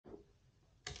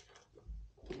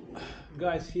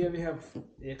Guys, here we have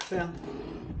the XN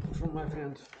from my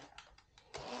friend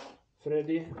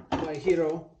Freddy, my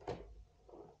hero.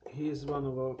 He is one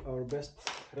of our best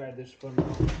riders for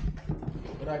now.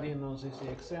 Riding on this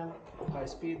XN, high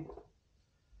speed,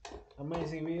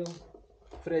 amazing wheel.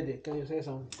 Freddy, can you say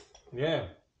something? Yeah,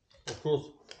 of course.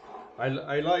 I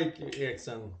like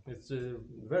EXN. It's a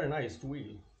very nice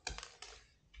wheel,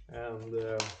 and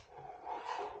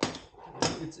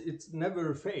it's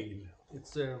never fail.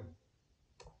 It's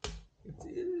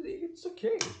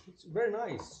okay. It's very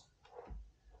nice.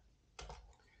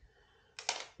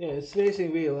 Yeah, it's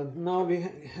racing wheel, and now we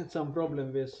had some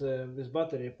problem with this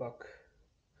battery pack.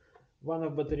 One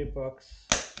of battery packs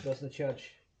doesn't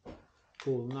charge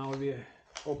full. Now we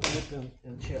open it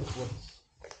and check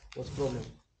what's problem.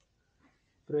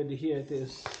 Freddy, here it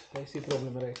is. I see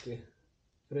problem directly.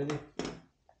 Freddy,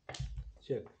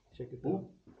 check it out.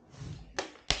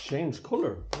 Change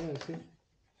color. Yeah, see.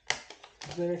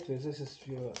 Directly, this is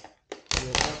your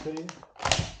battery.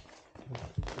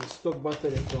 The stock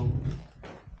battery from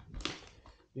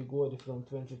we got it from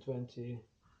 2020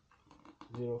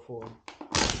 04.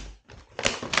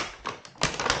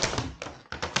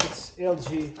 It's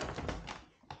LG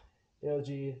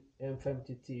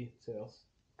M50T cells.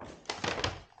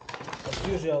 As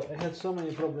usual, I had so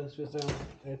many problems with them.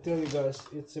 I tell you guys,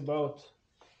 it's about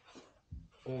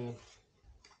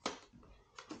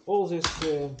all these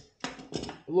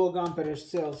low amperage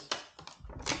cells.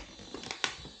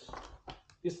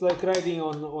 It's like riding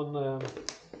on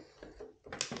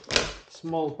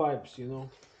small pipes, you know.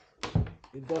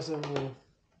 It doesn't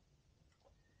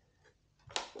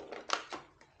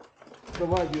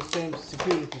provide you same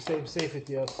security, same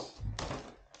safety as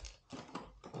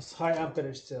high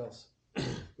amperage cells.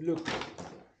 Look,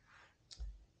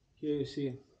 here you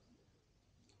see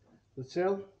the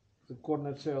cell, the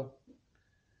corner cell.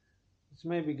 It's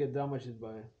maybe get damaged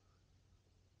by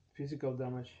physical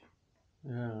damage.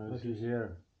 Yeah, this is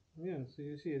here. Yeah, so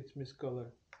you see it's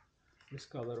miscolor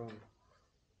on.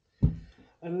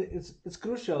 And it's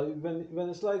crucial when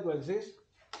it's like this.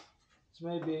 It's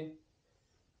maybe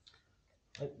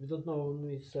we don't know on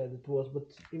which side it was,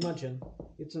 but imagine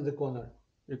it's in the corner.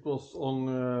 It was on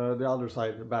the other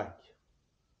side, back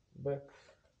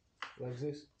like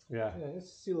this. Yeah. Yeah,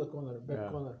 it's still a corner, back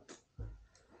corner.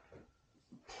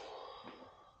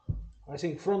 I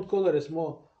think front color is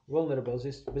more vulnerable with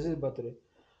this battery,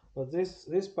 but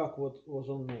this pack was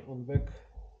on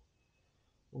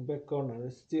back corner.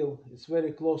 It's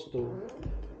very close to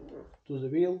the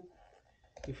wheel.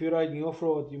 If you're riding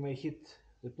off-road, you may hit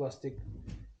the plastic.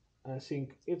 I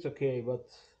think it's okay,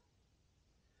 but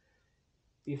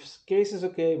if case is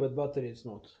okay but battery is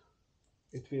not,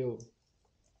 it will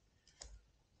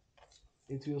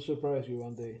surprise you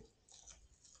one day.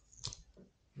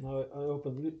 Now I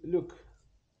open. Look,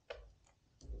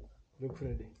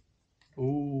 Freddy.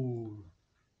 Oh,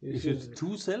 is it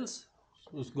two cells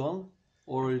was gone,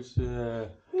 or is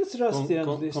it's rusty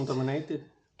contaminated?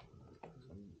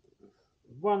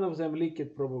 One of them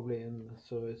leaked probably, and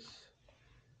so it's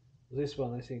this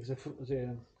one. I think the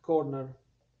corner.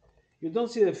 You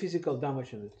don't see the physical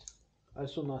damage in it. I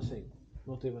saw nothing,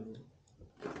 not even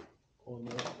on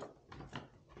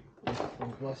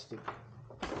plastic.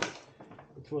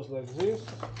 It was like this.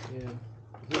 Yeah,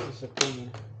 this is a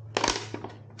corner.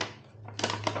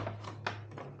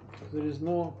 There is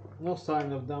no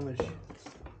sign of damage.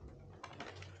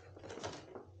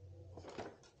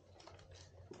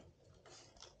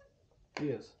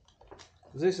 Yes,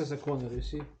 this is a corner. You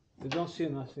see, you don't see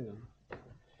nothing.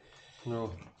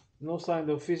 No sign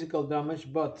of physical damage.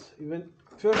 But even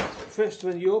first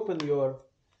when you open your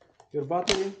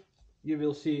battery, you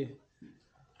will see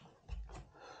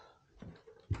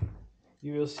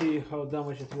how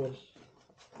damaged it was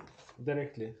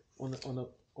directly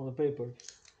on a paper.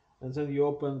 And then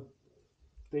you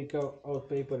take out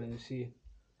paper, and you see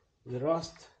the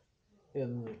rust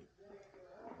and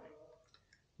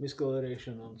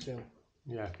miscoloration on cell.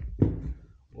 Yeah.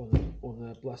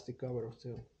 On a plastic cover of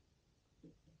cell.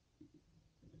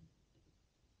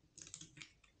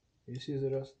 You see the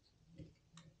rust?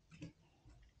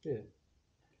 Yeah.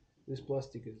 This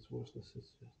plastic is worthless.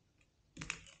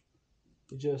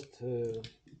 It just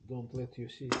don't let you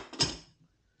see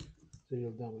the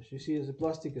real damage. You see, the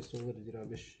plastic is already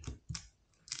rubbish,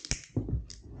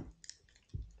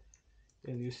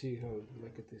 and you see how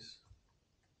like it is.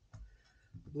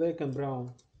 Black and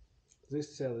brown.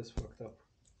 This cell is fucked up.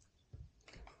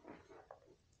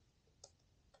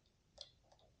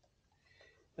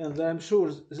 And I'm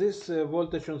sure this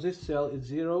voltage on this cell is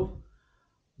 0,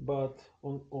 but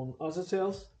on other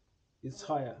cells it's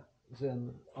higher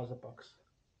than other packs.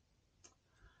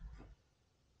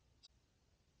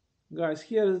 Guys,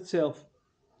 here itself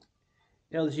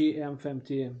LG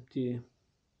M50T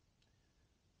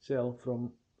cell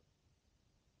from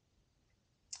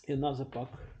another pack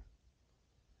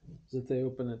that I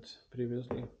opened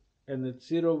previously, and it's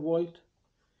 0 volt.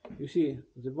 You see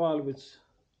the valve,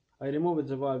 I removed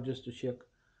the valve just to check,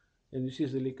 and you see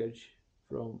the leakage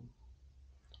from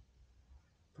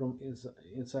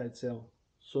inside cell.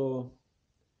 So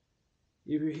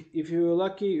if you're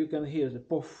lucky, you can hear the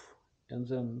poof, and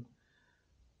then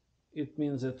it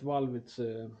means that valve is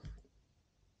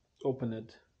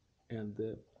opened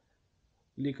and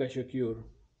leakage occur.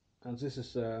 And this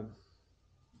is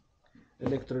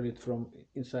electrolyte from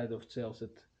inside of cells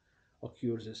that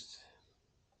occurs this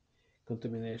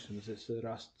contamination, this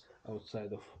rust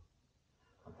outside of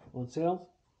on cells,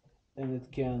 and it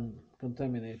can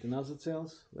contaminate another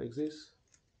cells like this.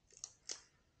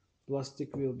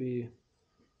 Plastic will be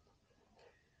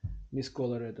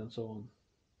miscolored and so on.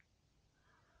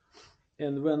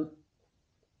 And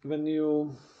when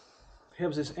you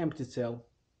have this empty cell,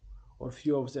 or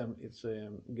few of them, it's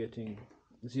getting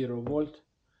 0 volt,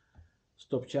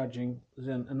 stop charging,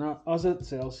 then other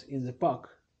cells in the pack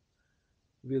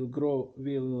will grow,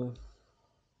 will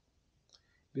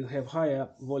have higher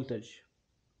voltage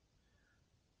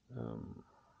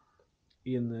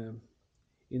in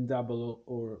double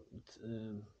or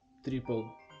triple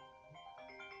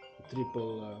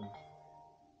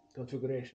configuration.